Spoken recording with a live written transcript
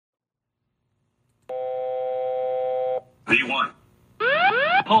V1.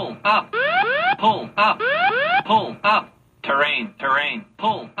 Pull up. Pull up. Pull up. Terrain.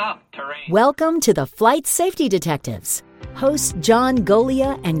 Pull up. Terrain. Welcome to the Flight Safety Detectives. Hosts John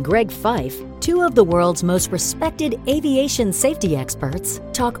Golia and Greg Fife, two of the world's most respected aviation safety experts,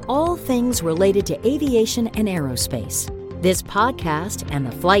 talk all things related to aviation and aerospace. This podcast and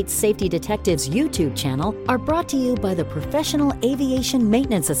the Flight Safety Detectives YouTube channel are brought to you by the Professional Aviation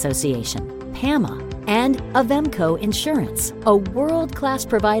Maintenance Association, PAMA, and Avemco Insurance, a world-class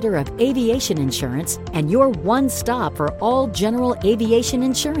provider of aviation insurance and your one stop for all general aviation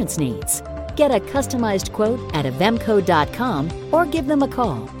insurance needs. Get a customized quote at avemco.com or give them a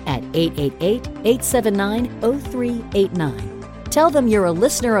call at 888-879-0389. Tell them you're a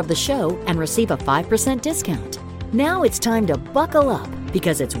listener of the show and receive a 5% discount. Now it's time to buckle up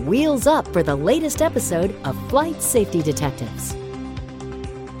because it's wheels up for the latest episode of Flight Safety Detectives.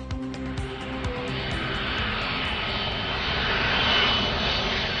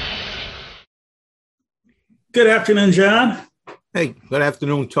 Good afternoon, John. Hey, good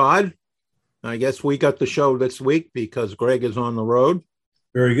afternoon, Todd. I guess we got the show this week because Greg is on the road.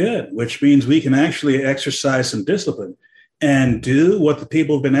 Very good, which means we can actually exercise some discipline and do what the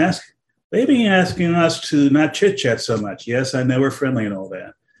people have been asking. They've been asking us to not chit-chat so much. Yes, I know we're friendly and all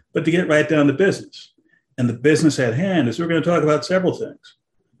that, but to get right down to business. And the business at hand is we're going to talk about several things.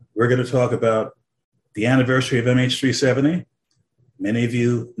 We're going to talk about the anniversary of MH370. Many of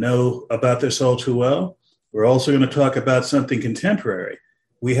you know about this all too well. We're also going to talk about something contemporary.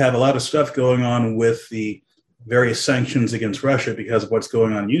 We have a lot of stuff going on with the various sanctions against Russia because of what's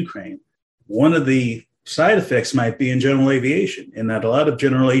going on in Ukraine. One of the side effects might be in general aviation, in that a lot of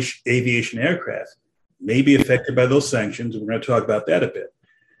general aviation aircraft may be affected by those sanctions. We're going to talk about that a bit.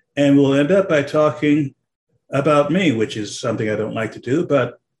 And we'll end up by talking about me, which is something I don't like to do.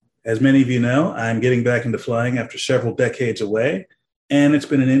 But as many of you know, I'm getting back into flying after several decades away. And it's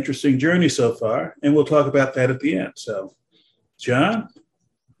been an interesting journey so far. And we'll talk about that at the end. So, John,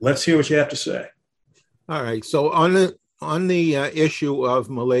 let's hear what you have to say. All right. So on the issue of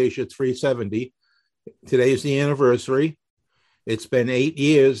Malaysia 370, today is the anniversary. It's been 8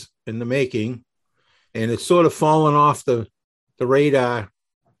 years in the making, and it's sort of fallen off the radar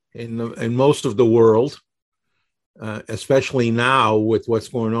in most of the world, especially now with what's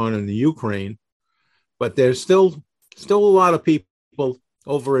going on in the Ukraine. But there's still a lot of people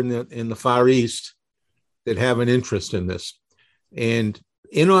over in the Far East that have an interest in this. And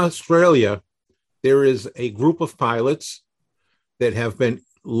in Australia, there is a group of pilots that have been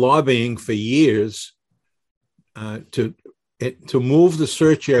lobbying for years to move the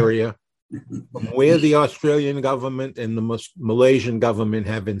search area from where the Australian government and the Malaysian government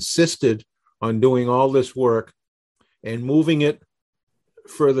have insisted on doing all this work and moving it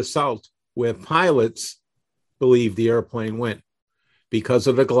further south where pilots believe the airplane went because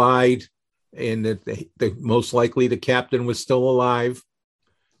of the glide and that most likely the captain was still alive.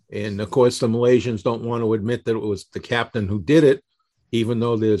 And of course, the Malaysians don't want to admit that it was the captain who did it, even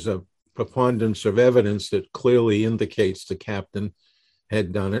though there's a preponderance of evidence that clearly indicates the captain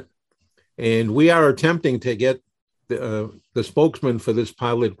had done it. And we are attempting to get the spokesman for this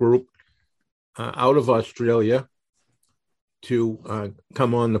pilot group out of Australia to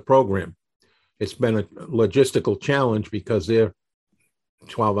come on the program. It's been a logistical challenge because they're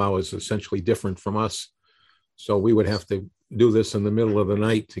 12 hours essentially different from us. So we would have to do this in the middle of the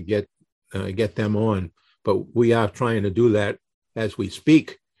night to get them on. But we are trying to do that as we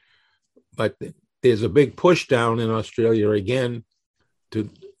speak. But there's a big push down in Australia again to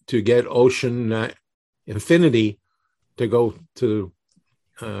get Ocean Infinity to go to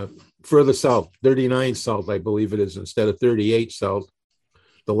further south, 39 south, I believe it is, instead of 38 south,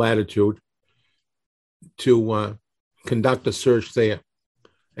 the latitude, to conduct a search there.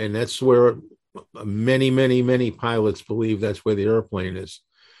 And that's where many pilots believe that's where the airplane is.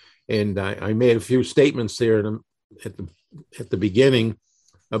 And I made a few statements there at the beginning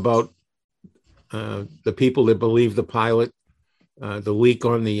about the people that believe the pilot, the leak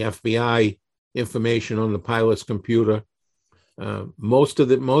on the FBI information on the pilot's computer. Most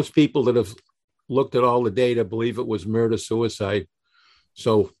people that have looked at all the data believe it was murder-suicide.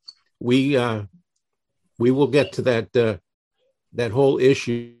 So we will get to that whole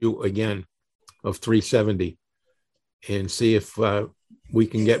issue again of 370 and see if we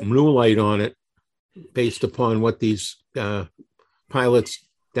can get new light on it based upon what these pilots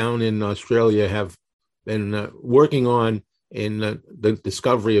down in Australia have been working on in the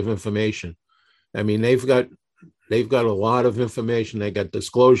discovery of information. I mean, they've got a lot of information. They got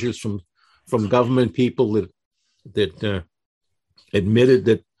disclosures from government people that admitted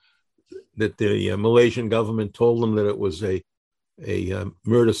that that the Malaysian government told them that it was a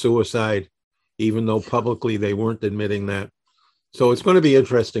murder-suicide, even though publicly they weren't admitting that. So it's going to be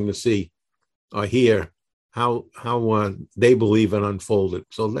interesting to see or hear how they believe it unfolded.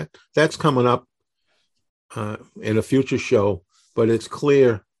 So that's coming up in a future show. But it's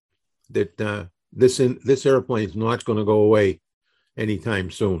clear that this airplane is not going to go away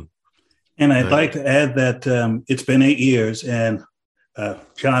anytime soon. And I'd like to add that it's been 8 years, and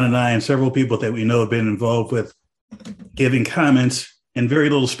John and I and several people that we know have been involved with giving comments and very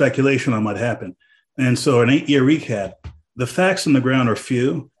little speculation on what happened. And so an 8-year recap, the facts on the ground are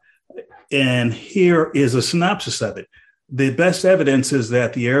few. And here is a synopsis of it. The best evidence is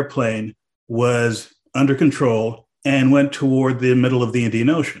that the airplane was under control and went toward the middle of the Indian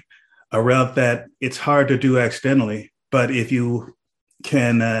Ocean, a route that it's hard to do accidentally. But if you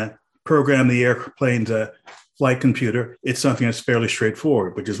can program the airplane's flight computer, it's something that's fairly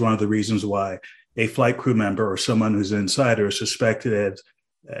straightforward, which is one of the reasons why a flight crew member or someone who's an insider is suspected as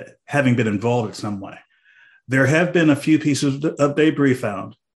having been involved in some way. There have been a few pieces of debris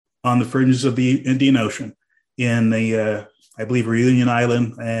found on the fringes of the Indian Ocean in the, I believe, Reunion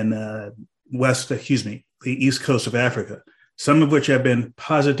Island and the east coast of Africa, some of which have been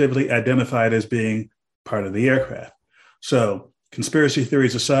positively identified as being part of the aircraft. So conspiracy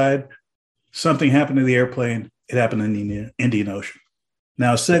theories aside, something happened to the airplane. It happened in the Indian Ocean.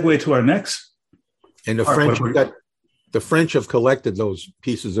 Now, segue to our next. And the French have collected those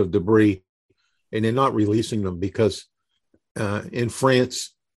pieces of debris, and they're not releasing them because in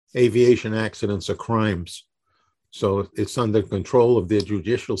France, aviation accidents are crimes. So it's under control of their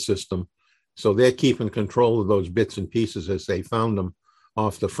judicial system. So they're keeping control of those bits and pieces as they found them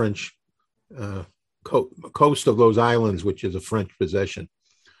off the French coast of those islands, which is a French possession.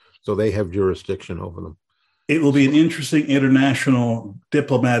 So they have jurisdiction over them. It will be an interesting international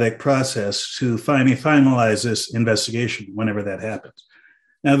diplomatic process to finally finalize this investigation whenever that happens.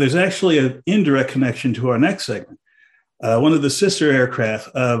 Now, there's actually an indirect connection to our next segment. One of the sister aircraft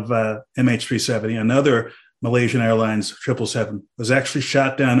of MH370, another Malaysian Airlines 777, was actually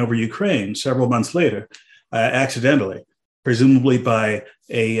shot down over Ukraine several months later, accidentally, presumably by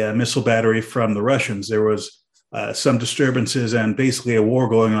a missile battery from the Russians. There was some disturbances and basically a war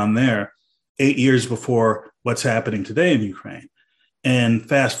going on there 8 years before what's happening today in Ukraine. And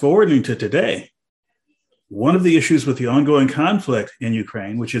fast forwarding to today, one of the issues with the ongoing conflict in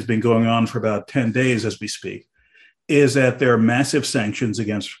Ukraine, which has been going on for about 10 days as we speak, is that there are massive sanctions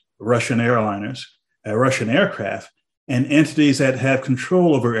against Russian airliners, Russian aircraft, and entities that have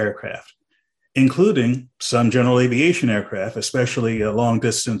control over aircraft, including some general aviation aircraft, especially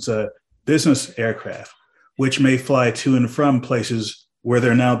long-distance business aircraft, which may fly to and from places where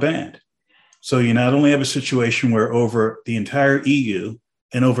they're now banned. So you not only have a situation where over the entire EU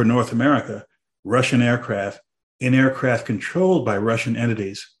and over North America, Russian aircraft and aircraft controlled by Russian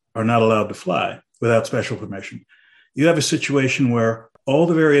entities are not allowed to fly without special permission. You have a situation where all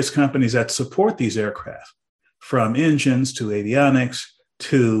the various companies that support these aircraft, from engines to avionics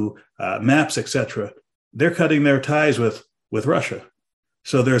to maps, etc., they're cutting their ties with Russia.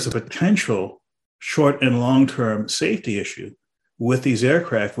 So there's a potential short and long-term safety issue with these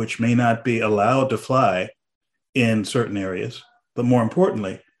aircraft, which may not be allowed to fly in certain areas. But more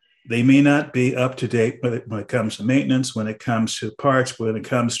importantly, they may not be up to date when it comes to maintenance, when it comes to parts, when it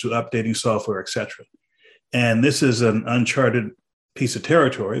comes to updating software, etc. And this is an uncharted piece of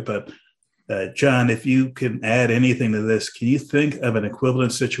territory. But John, if you can add anything to this, can you think of an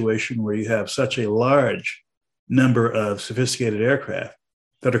equivalent situation where you have such a large number of sophisticated aircraft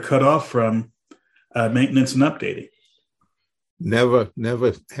that are cut off from maintenance and updating? Never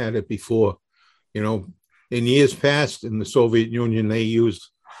had it before. You know, in years past in the Soviet Union, they used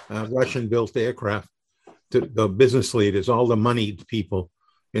Russian-built aircraft to the business leaders, all the moneyed people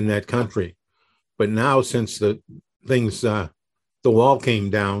in that country. But now, since the wall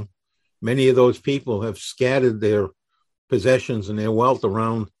came down, many of those people have scattered their possessions and their wealth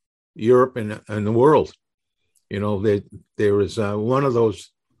around Europe and the world. You know, there is one of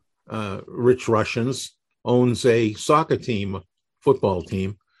those rich Russians owns a soccer team, football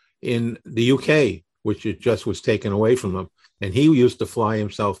team in the UK, which it just was taken away from them. And he used to fly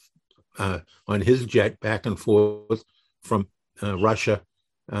himself on his jet back and forth from Russia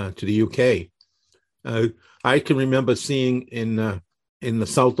to the UK. I can remember seeing in the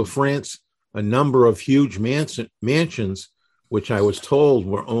south of France a number of huge mansions, which I was told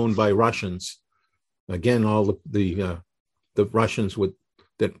were owned by Russians. Again, all the Russians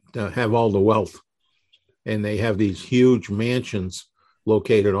that have all the wealth, and they have these huge mansions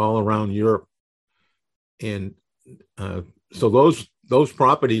located all around Europe. And so those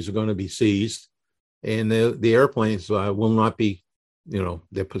properties are going to be seized, and the airplanes will not be,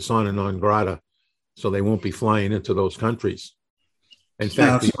 they're persona non grata, so they won't be flying into those countries. In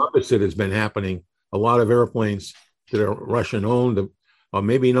fact, the opposite has been happening. A lot of airplanes that are Russian owned, or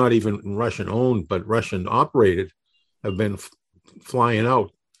maybe not even Russian owned, but Russian operated, have been flying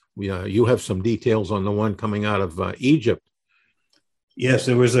out. You have some details on the one coming out of Egypt. Yes,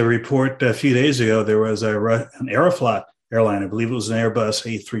 there was a report a few days ago. There was an Aeroflot airline, I believe it was an Airbus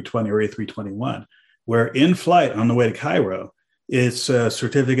A320 or A321, where in flight on the way to Cairo, its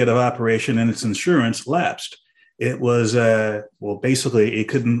certificate of operation and its insurance lapsed. It was, basically, it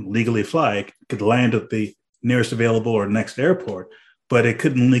couldn't legally fly. It could land at the nearest available or next airport, but it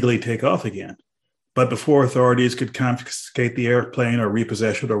couldn't legally take off again. But before authorities could confiscate the airplane or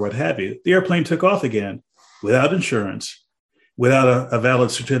repossess it or what have you, the airplane took off again without insurance, without a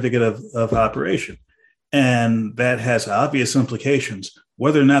valid certificate of operation. And that has obvious implications,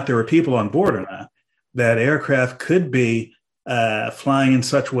 whether or not there were people on board or not. That aircraft could be flying in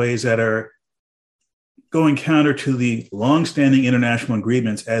such ways that are going counter to the longstanding international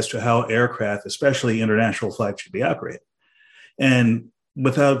agreements as to how aircraft, especially international flights, should be operated. And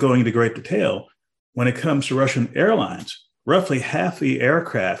without going into great detail, when it comes to Russian airlines, roughly half the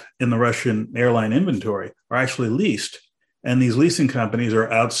aircraft in the Russian airline inventory are actually leased. And these leasing companies are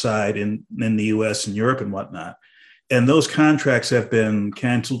outside in the US and Europe and whatnot. And those contracts have been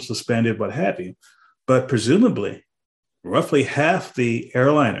canceled, suspended, what have you. But presumably, roughly half the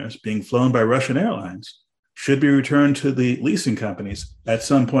airliners being flown by Russian airlines should be returned to the leasing companies at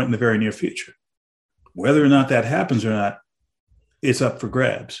some point in the very near future. Whether or not that happens or not, it's up for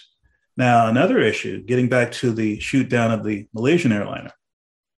grabs. Now, another issue, getting back to the shoot down of the Malaysian airliner,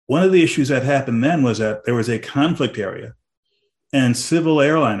 one of the issues that happened then was that there was a conflict area and civil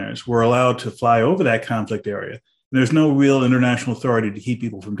airliners were allowed to fly over that conflict area. And there's no real international authority to keep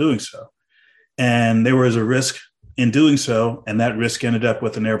people from doing so. And there was a risk in doing so, and that risk ended up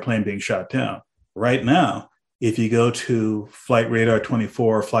with an airplane being shot down. Right now, if you go to Flight Radar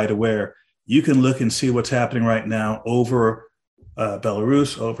 24, Flight Aware, you can look and see what's happening right now over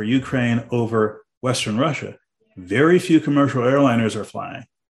Belarus, over Ukraine, over Western Russia. Very few commercial airliners are flying.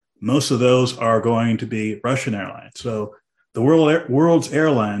 Most of those are going to be Russian airlines. So the world's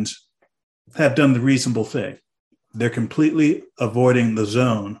airlines have done the reasonable thing. They're completely avoiding the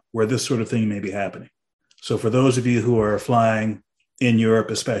zone where this sort of thing may be happening. So for those of you who are flying in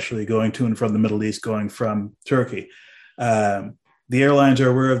Europe, especially going to and from the Middle East, going from Turkey, the airlines are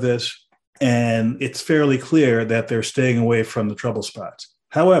aware of this, and it's fairly clear that they're staying away from the trouble spots.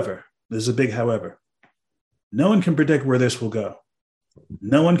 However, there's a big however. No one can predict where this will go.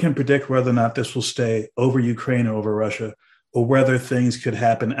 No one can predict whether or not this will stay over Ukraine or over Russia, or whether things could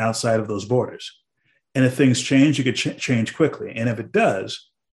happen outside of those borders. And if things change, it could change quickly. And if it does,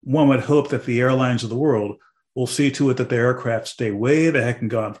 one would hope that the airlines of the world will see to it that their aircraft stay way the heck and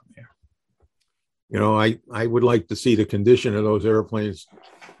gone from here. I would like to see the condition of those airplanes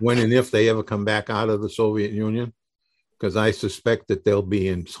when and if they ever come back out of the Soviet Union, because I suspect that they'll be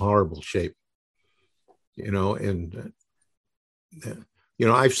in horrible shape.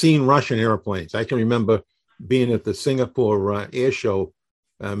 I've seen Russian airplanes. I can remember being at the Singapore Air Show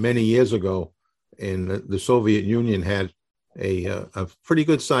many years ago, and the Soviet Union had a pretty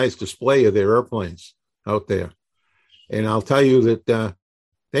good sized display of their airplanes out there. And I'll tell you that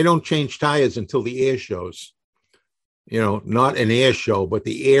they don't change tires until the air shows. Not an air show, but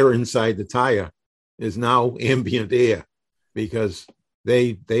the air inside the tire is now ambient air, because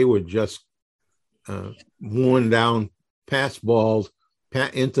they were just worn down, past bald,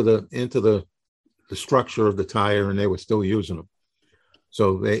 into the structure of the tire, and they were still using them.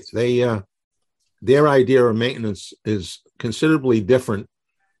 So their idea of maintenance is considerably different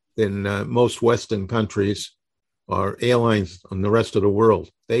than most Western countries or airlines in the rest of the world.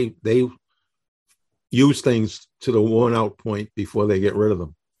 They use things to the worn out point before they get rid of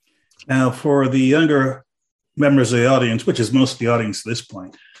them. Now, for the younger members of the audience, which is most of the audience at this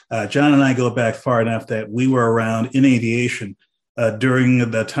point, John and I go back far enough that we were around in aviation during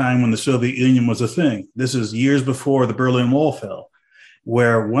the time when the Soviet Union was a thing. This is years before the Berlin Wall fell,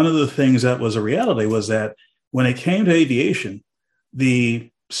 where one of the things that was a reality was that when it came to aviation, the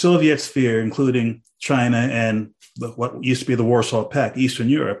Soviet sphere, including China and what used to be the Warsaw Pact, Eastern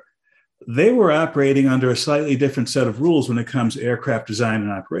Europe, they were operating under a slightly different set of rules when it comes to aircraft design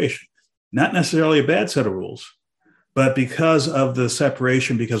and operation. Not necessarily a bad set of rules, but because of the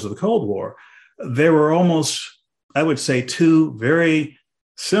separation, because of the Cold War, there were almost, I would say, two very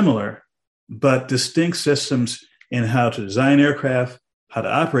similar but distinct systems in how to design aircraft, how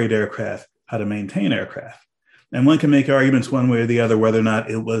to operate aircraft, how to maintain aircraft. And one can make arguments one way or the other whether or not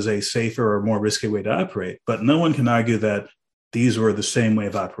it was a safer or more risky way to operate, but no one can argue that these were the same way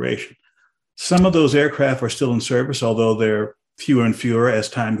of operation. Some of those aircraft are still in service, although they're fewer and fewer as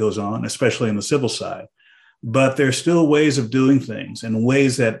time goes on, especially in the civil side. But there's still ways of doing things, and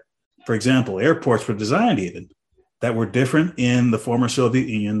ways that, for example, airports were designed even that were different in the former Soviet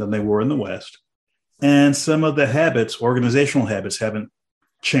Union than they were in the West. And some of the habits, organizational habits, haven't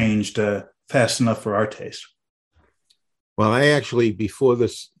changed fast enough for our taste. Well, I actually, before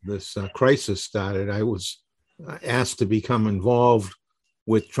this crisis started, I was asked to become involved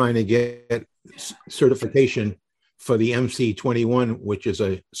with trying to get certification for the MC-21, which is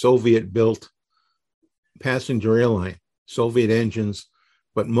a Soviet-built passenger airline, Soviet engines,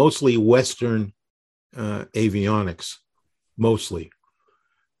 but mostly Western avionics, mostly.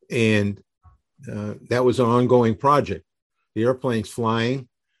 And that was an ongoing project. The airplane's flying,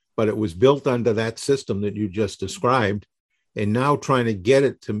 but it was built under that system that you just described. And now trying to get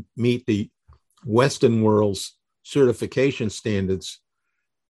it to meet the Western world's certification standards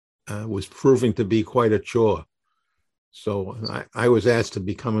was proving to be quite a chore. So I was asked to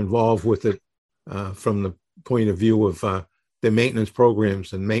become involved with it from the point of view of the maintenance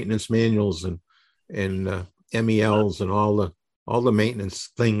programs and maintenance manuals and MELs and all the maintenance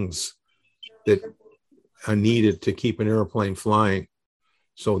things that are needed to keep an airplane flying.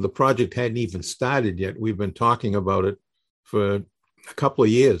 So the project hadn't even started yet. We've been talking about it for a couple of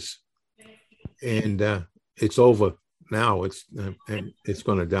years, and it's over now. It's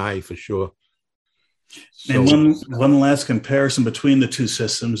going to die for sure. So, and one last comparison between the two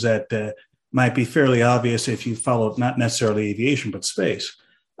systems that might be fairly obvious if you follow not necessarily aviation, but space.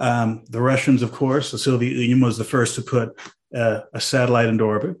 The Russians, of course, the Soviet Union was the first to put a satellite into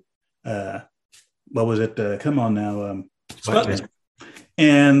orbit. What was it? Come on now. Sputnik.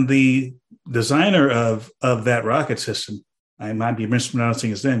 And the designer of that rocket system, I might be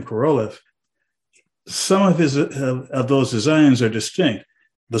mispronouncing his name, Korolev, some of his of those designs are distinct.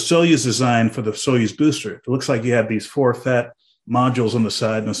 The Soyuz design for the Soyuz booster, it looks like you have these 4 fat modules on the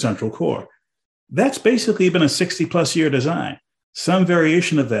side and a central core. That's basically been a 60-plus year design. Some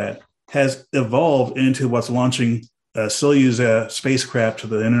variation of that has evolved into what's launching a Soyuz spacecraft to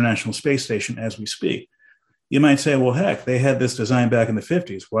the International Space Station as we speak. You might say, well, heck, they had this design back in the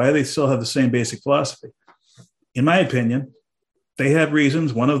 50s. Why do they still have the same basic philosophy? In my opinion, they have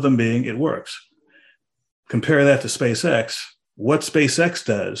reasons, one of them being it works. Compare that to SpaceX. What SpaceX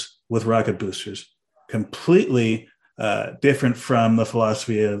does with rocket boosters, completely different from the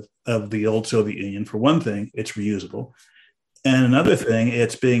philosophy of the old Soviet Union. For one thing, it's reusable. And another thing,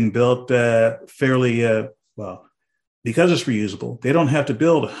 it's being built fairly, because it's reusable, they don't have to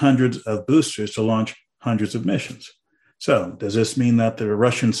build hundreds of boosters to launch hundreds of missions. So does this mean that the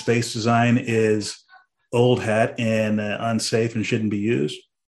Russian space design is old hat and unsafe and shouldn't be used?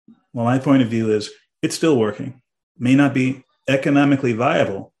 Well, my point of view is it's still working. May not be economically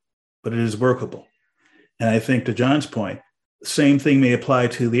viable, but it is workable. And I think to John's point, the same thing may apply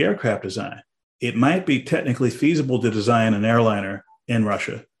to the aircraft design. It might be technically feasible to design an airliner in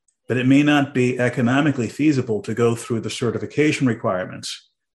Russia, but it may not be economically feasible to go through the certification requirements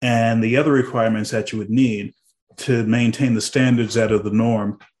and the other requirements that you would need to maintain the standards that are the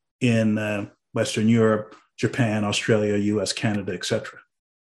norm in Western Europe, Japan, Australia, US, Canada, etc.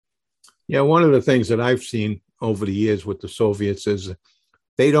 Yeah, one of the things that I've seen over the years with the Soviets is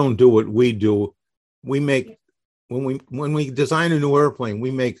they don't do what we do. We make, when we design a new airplane, we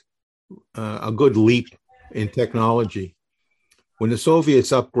make a good leap in technology. When the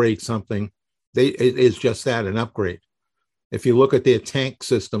Soviets upgrade something, it is just that, an upgrade. If you look at their tank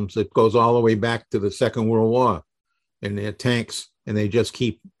systems, it goes all the way back to the Second World War and their tanks, and they just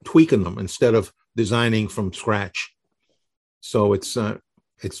keep tweaking them instead of designing from scratch. So it's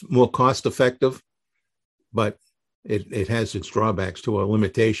more cost effective, but it has its drawbacks too, or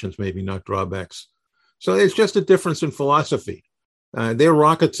limitations, maybe not drawbacks. So it's just a difference in philosophy. Their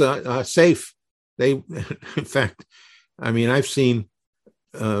rockets are safe. In fact, I mean, I've seen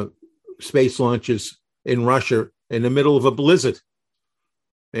space launches in Russia in the middle of a blizzard,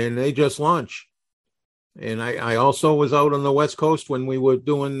 and they just launch. And I also was out on the West Coast when we were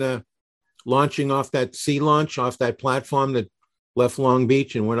doing launching off that sea launch, off that platform that left Long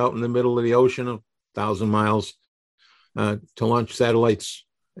Beach and went out in the middle of the ocean, 1,000 miles, to launch satellites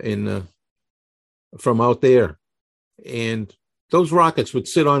from out there. And those rockets would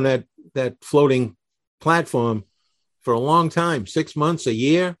sit on that floating platform for a long time, 6 months, a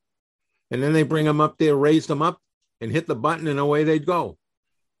year. And then they bring them up there, raise them up, and hit the button, and away they'd go.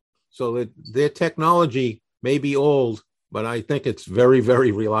 So that their technology may be old, but I think it's very,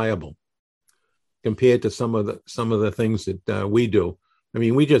 very reliable. compared to some of the things that we do. I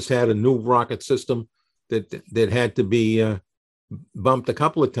mean, we just had a new rocket system that had to be bumped a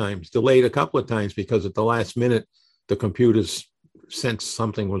couple of times, delayed a couple of times, because at the last minute, the computers sensed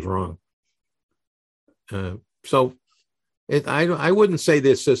something was wrong. I wouldn't say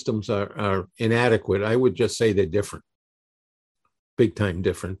their systems are inadequate. I would just say they're different. Big time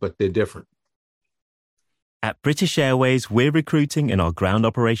different, but they're different. At British Airways, we're recruiting in our ground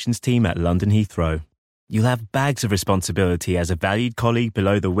operations team at London Heathrow. You'll have bags of responsibility as a valued colleague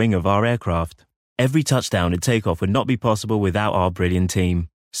below the wing of our aircraft. Every touchdown and takeoff would not be possible without our brilliant team.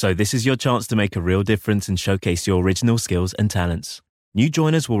 So this is your chance to make a real difference and showcase your original skills and talents. New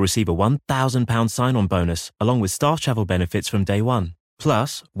joiners will receive a £1,000 sign-on bonus, along with staff travel benefits from day one.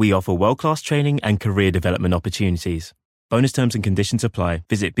 Plus, we offer world-class training and career development opportunities. Bonus terms and conditions apply.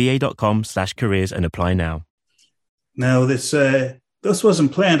 Visit ba.com/careers and apply now. Now, this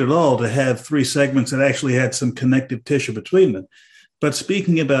wasn't planned at all to have 3 segments that actually had some connective tissue between them. But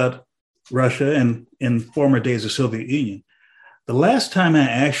speaking about Russia and in former days of Soviet Union, the last time I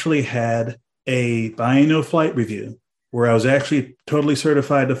actually had a biennial flight review where I was actually totally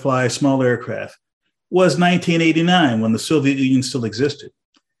certified to fly small aircraft was 1989, when the Soviet Union still existed.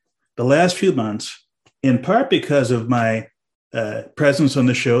 The last few months, in part because of my presence on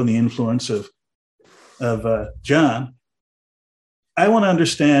the show and the influence of John, I want to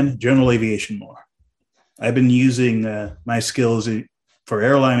understand general aviation more. I've been using my skills for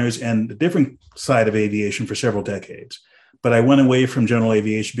airliners and the different side of aviation for several decades, but I went away from general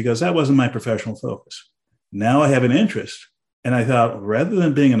aviation because that wasn't my professional focus. Now I have an interest, and I thought, rather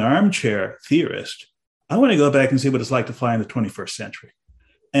than being an armchair theorist, I want to go back and see what it's like to fly in the 21st century.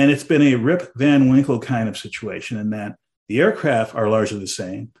 And it's been a Rip Van Winkle kind of situation in that the aircraft are largely the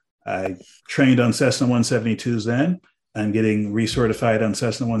same. I trained on Cessna 172s then. I'm getting recertified on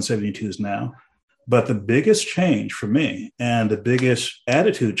Cessna 172s now. But the biggest change for me, and the biggest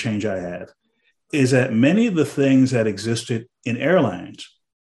attitude change I have, is that many of the things that existed in airliners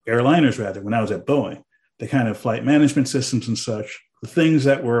when I was at Boeing, the kind of flight management systems and such, the things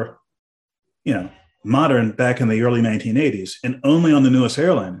that were, modern back in the early 1980s and only on the newest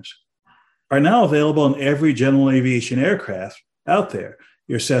airliners, are now available in every general aviation aircraft out there.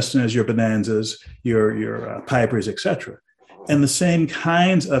 Your Cessnas, your Bonanzas, your Pipers, etc. And the same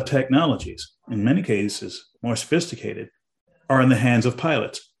kinds of technologies, in many cases more sophisticated, are in the hands of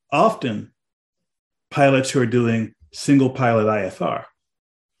pilots. Often pilots who are doing single pilot IFR.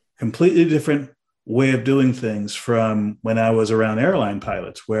 Completely different way of doing things from when I was around airline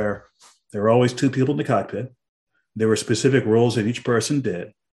pilots, where there were always 2 people in the cockpit. There were specific roles that each person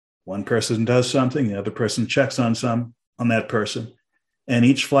did. One person does something, the other person checks on that person. And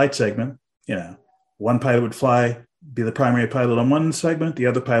each flight segment, one pilot would be the primary pilot on one segment, the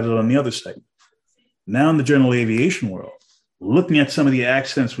other pilot on the other segment. Now in the general aviation world, looking at some of the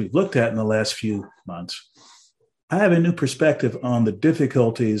accidents we've looked at in the last few months, I have a new perspective on the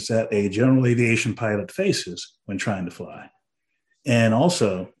difficulties that a general aviation pilot faces when trying to fly. And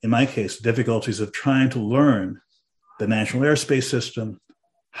also, in my case, difficulties of trying to learn the national airspace system,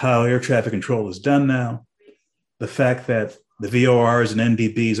 how air traffic control is done now, the fact that the VORs and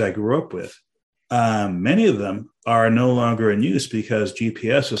NDBs I grew up with, many of them are no longer in use because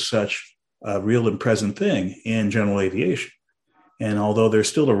GPS is such a real and present thing in general aviation. And although there's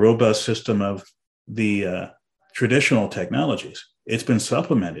still a robust system of the traditional technologies, it's been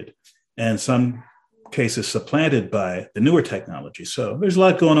supplemented and some cases supplanted by the newer technology. So there's a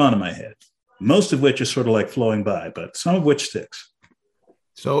lot going on in my head, most of which is sort of like flowing by, but some of which sticks.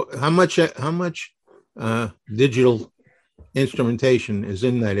 So how much digital instrumentation is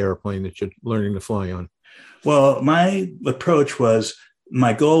in that airplane that you're learning to fly on? Well, my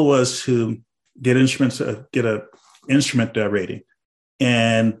goal was to get an instrument rating,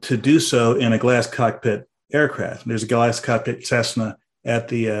 and to do so in a glass cockpit aircraft. There's a glass cockpit Cessna at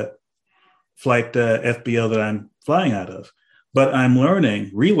the flight FBO that I'm flying out of, but I'm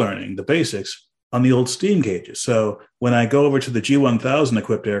relearning the basics on the old steam gauges. So when I go over to the G1000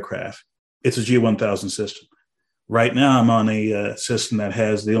 equipped aircraft, it's a G1000 system. Right now, I'm on a system that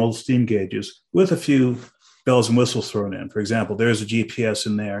has the old steam gauges with a few bells and whistles thrown in. For example, there's a GPS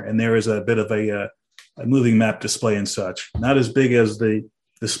in there, and there is a bit of a moving map display and such. Not as big as the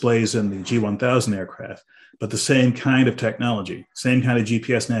displays in the G1000 aircraft, but the same kind of technology, same kind of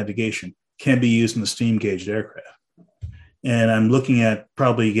GPS navigation can be used in the steam gauged aircraft. And I'm looking at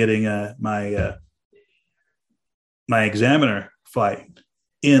probably getting my examiner flight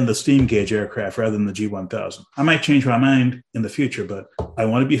in the steam gauge aircraft rather than the G1000. I might change my mind in the future, but I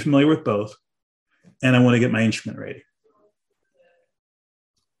want to be familiar with both, and I want to get my instrument rating.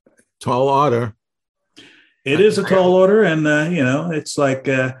 Tall order. It is a tall order, and it's like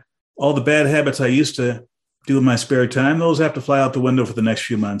all the bad habits I used to do in my spare time. Those have to fly out the window for the next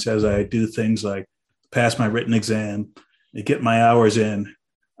few months as I do things like pass my written exam, get my hours in,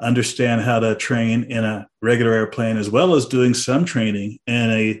 understand how to train in a regular airplane, as well as doing some training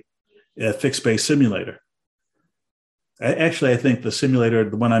in a fixed base simulator. I think the simulator,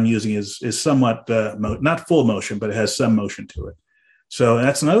 the one I'm using, is somewhat not full motion, but it has some motion to it. So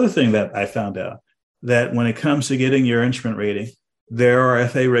that's another thing that I found out, that when it comes to getting your instrument rating, there are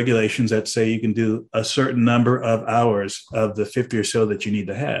FAA regulations that say you can do a certain number of hours of the 50 or so that you need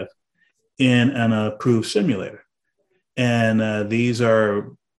to have in an approved simulator. And these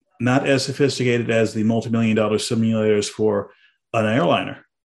are not as sophisticated as the multi-million-dollar simulators for an airliner,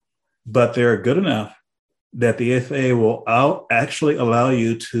 but they're good enough that the FAA will actually allow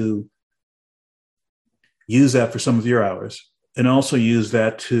you to use that for some of your hours, and also use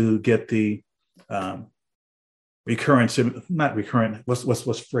that to get the not recurrent, what's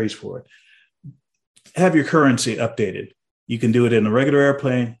the phrase for it? Have your currency updated. You can do it in a regular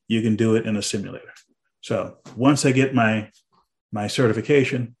airplane. You can do it in a simulator. So once I get my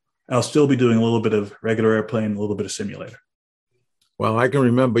certification, I'll still be doing a little bit of regular airplane, a little bit of simulator. Well, I can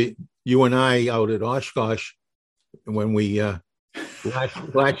remember you and I out at Oshkosh when we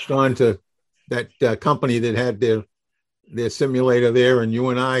latched on to that company that had their simulator there, and you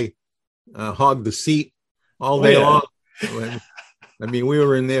and I hogged the seat all day long. I mean, we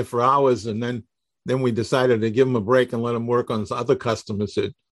were in there for hours, and then we decided to give them a break and let them work on other customers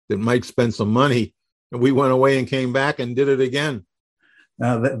that might spend some money. And we went away and came back and did it again.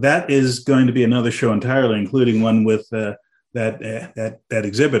 Now that is going to be another show entirely, including one with that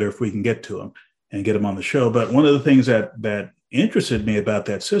exhibitor, if we can get to him and get him on the show. But one of the things that interested me about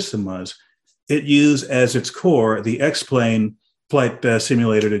that system was it used as its core the X-Plane flight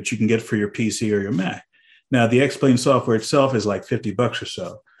simulator that you can get for your PC or your Mac. Now, the X-Plane software itself is like $50 or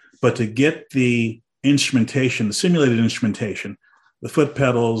so, but to get the instrumentation, the simulated instrumentation, the foot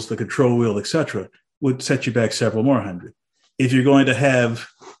pedals, the control wheel, etc., would set you back several more hundred. If you're going to have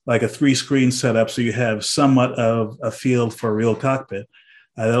like a 3-screen setup, so you have somewhat of a field for a real cockpit,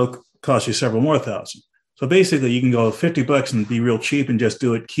 that'll cost you several more thousand. So basically, you can go $50 and be real cheap and just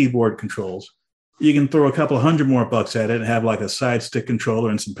do it keyboard controls. You can throw a couple $100 more at it and have like a side stick controller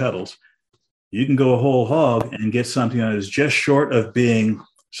and some pedals. You can go a whole hog and get something that is just short of being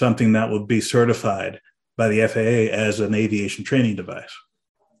something that would be certified by the FAA as an aviation training device.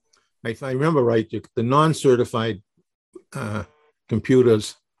 If I remember right, the non-certified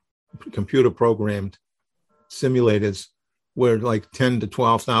computer programmed simulators were like $10,000 to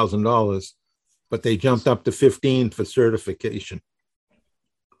 $12,000, but they jumped up to $15,000 for certification.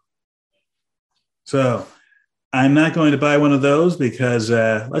 So I'm not going to buy one of those because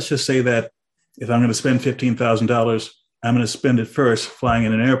let's just say that if I'm going to spend $15,000, I'm going to spend it first flying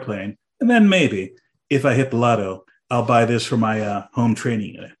in an airplane. And then maybe if I hit the lotto, I'll buy this for my home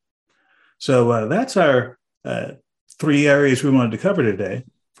training unit. So that's our 3 areas we wanted to cover today.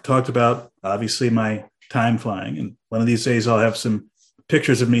 Talked about, obviously, my time flying. And one of these days, I'll have some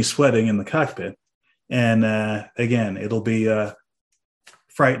pictures of me sweating in the cockpit. And again, it'll be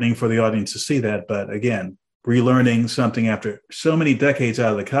frightening for the audience to see that. But again, relearning something after so many decades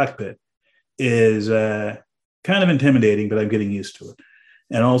out of the cockpit is kind of intimidating, but I'm getting used to it.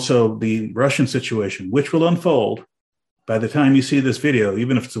 And also the Russian situation, which will unfold by the time you see this video,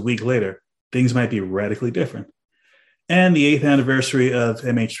 even if it's a week later, things might be radically different. And the 8th anniversary of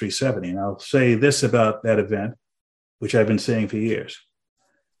MH370. And I'll say this about that event, which I've been saying for years.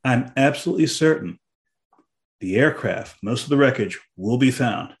 I'm absolutely certain the aircraft, most of the wreckage, will be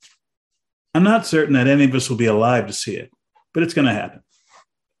found. I'm not certain that any of us will be alive to see it, but it's going to happen.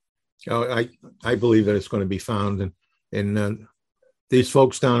 Oh, I believe that it's going to be found. And these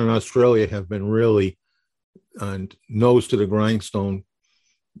folks down in Australia have been really nose to the grindstone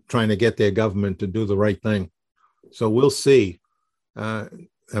trying to get their government to do the right thing. So we'll see. I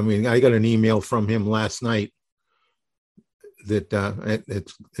mean, I got an email from him last night that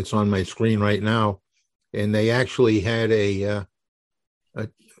it's on my screen right now. And they actually had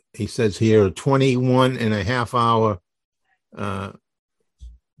he says here, a 21 and a half hour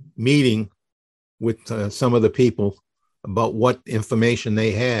meeting with some of the people about what information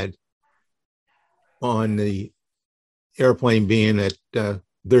they had on the airplane being at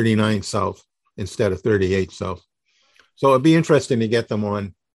 39 South instead of 38 South. So it'd be interesting to get them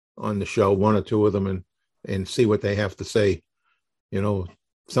on the show, 1 or 2 of them, and see what they have to say. You know,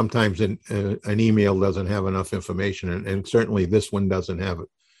 sometimes an email doesn't have enough information, and certainly this one doesn't have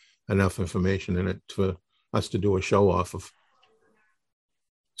enough information in it for us to do a show off of.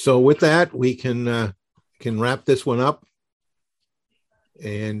 So with that, we can can wrap this one up.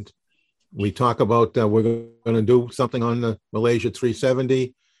 And we talk about we're going to do something on the Malaysia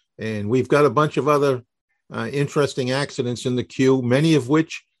 370. And we've got a bunch of other interesting accidents in the queue, many of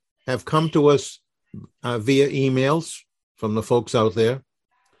which have come to us via emails from the folks out there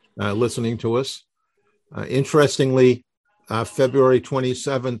listening to us. Interestingly, February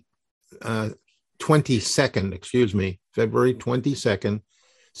 22nd,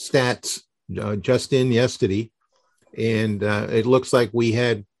 stats just in yesterday. And it looks like we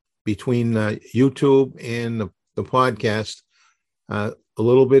had, between YouTube and the podcast, a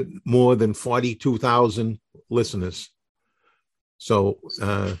little bit more than 42,000 listeners. So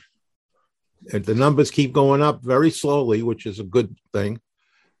the numbers keep going up very slowly, which is a good thing,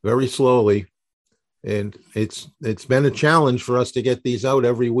 very slowly. And it's been a challenge for us to get these out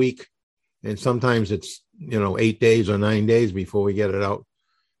every week. And sometimes it's, 8 days or 9 days before we get it out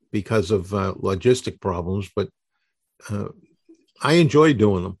because of logistic problems. But I enjoy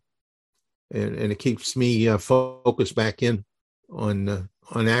doing them. And it keeps me focused back in on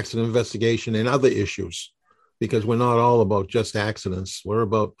accident investigation and other issues, because we're not all about just accidents. We're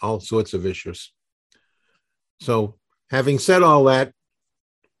about all sorts of issues. So having said all that,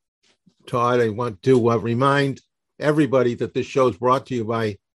 Todd, I want to remind everybody that this show is brought to you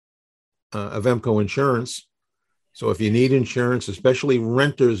by Avemco Insurance. So if you need insurance, especially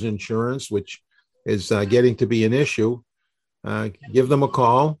renter's insurance, which is getting to be an issue, give them a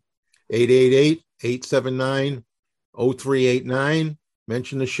call, 888-879-0389.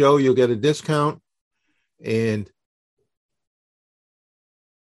 Mention the show, you'll get a discount. And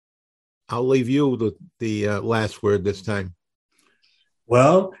I'll leave you the last word this time.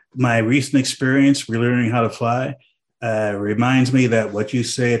 Well, my recent experience relearning how to fly reminds me that what you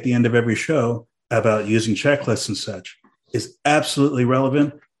say at the end of every show about using checklists and such is absolutely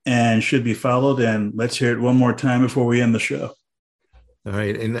relevant and should be followed. And let's hear it one more time before we end the show. All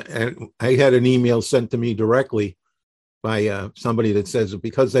right. And I had an email sent to me directly by somebody that says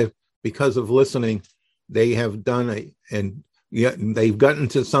because of listening, they have done they've gotten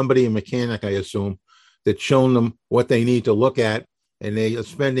to somebody, a mechanic, I assume, that's shown them what they need to look at. And they are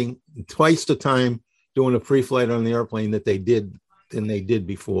spending twice the time doing a pre-flight on the airplane that they did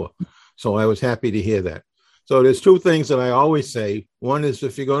before. So I was happy to hear that. So there's two things that I always say. One is,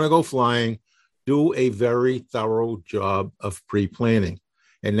 if you're going to go flying, do a very thorough job of pre-planning.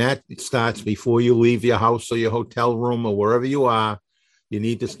 And that starts before you leave your house or your hotel room or wherever you are. You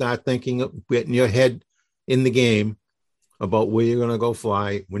need to start thinking of getting your head in the game about where you're going to go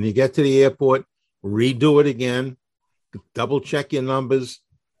fly. When you get to the airport, redo it again, double check your numbers,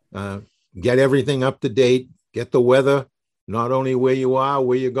 get everything up to date, get the weather, not only where you are,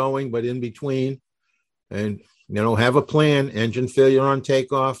 where you're going, but in between. And, have a plan, engine failure on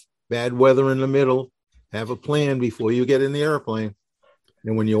takeoff, bad weather in the middle. Have a plan before you get in the airplane.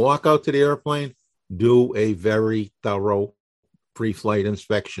 And when you walk out to the airplane, do a very thorough pre-flight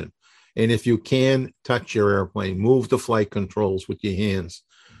inspection. And if you can, touch your airplane, move the flight controls with your hands.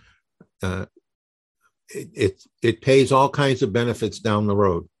 It pays all kinds of benefits down the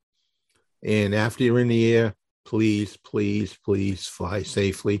road. And after you're in the air, please, please, please fly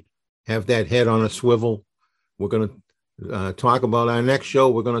safely. Have that head on a swivel. We're going to talk about our next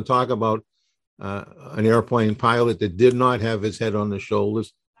show. We're going to talk about an airplane pilot that did not have his head on the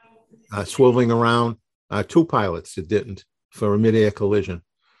shoulders, swiveling around. Two pilots that didn't, for a mid-air collision.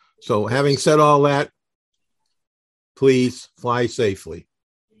 So having said all that, please fly safely.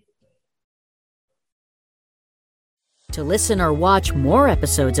 To listen or watch more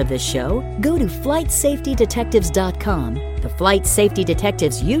episodes of this show, go to flightsafetydetectives.com, the Flight Safety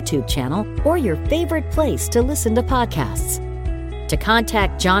Detectives YouTube channel, or your favorite place to listen to podcasts. To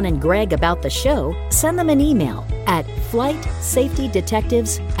contact John and Greg about the show, send them an email at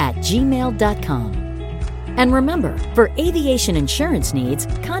flightsafetydetectives@gmail.com. And remember, for aviation insurance needs,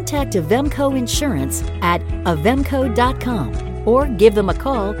 contact Avemco Insurance at avemco.com or give them a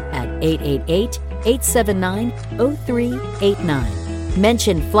call at 888-879-0389.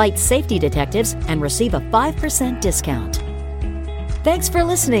 Mention Flight Safety Detectives and receive a 5% discount. Thanks for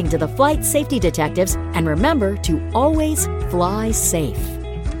listening to the Flight Safety Detectives, and remember to always fly safe.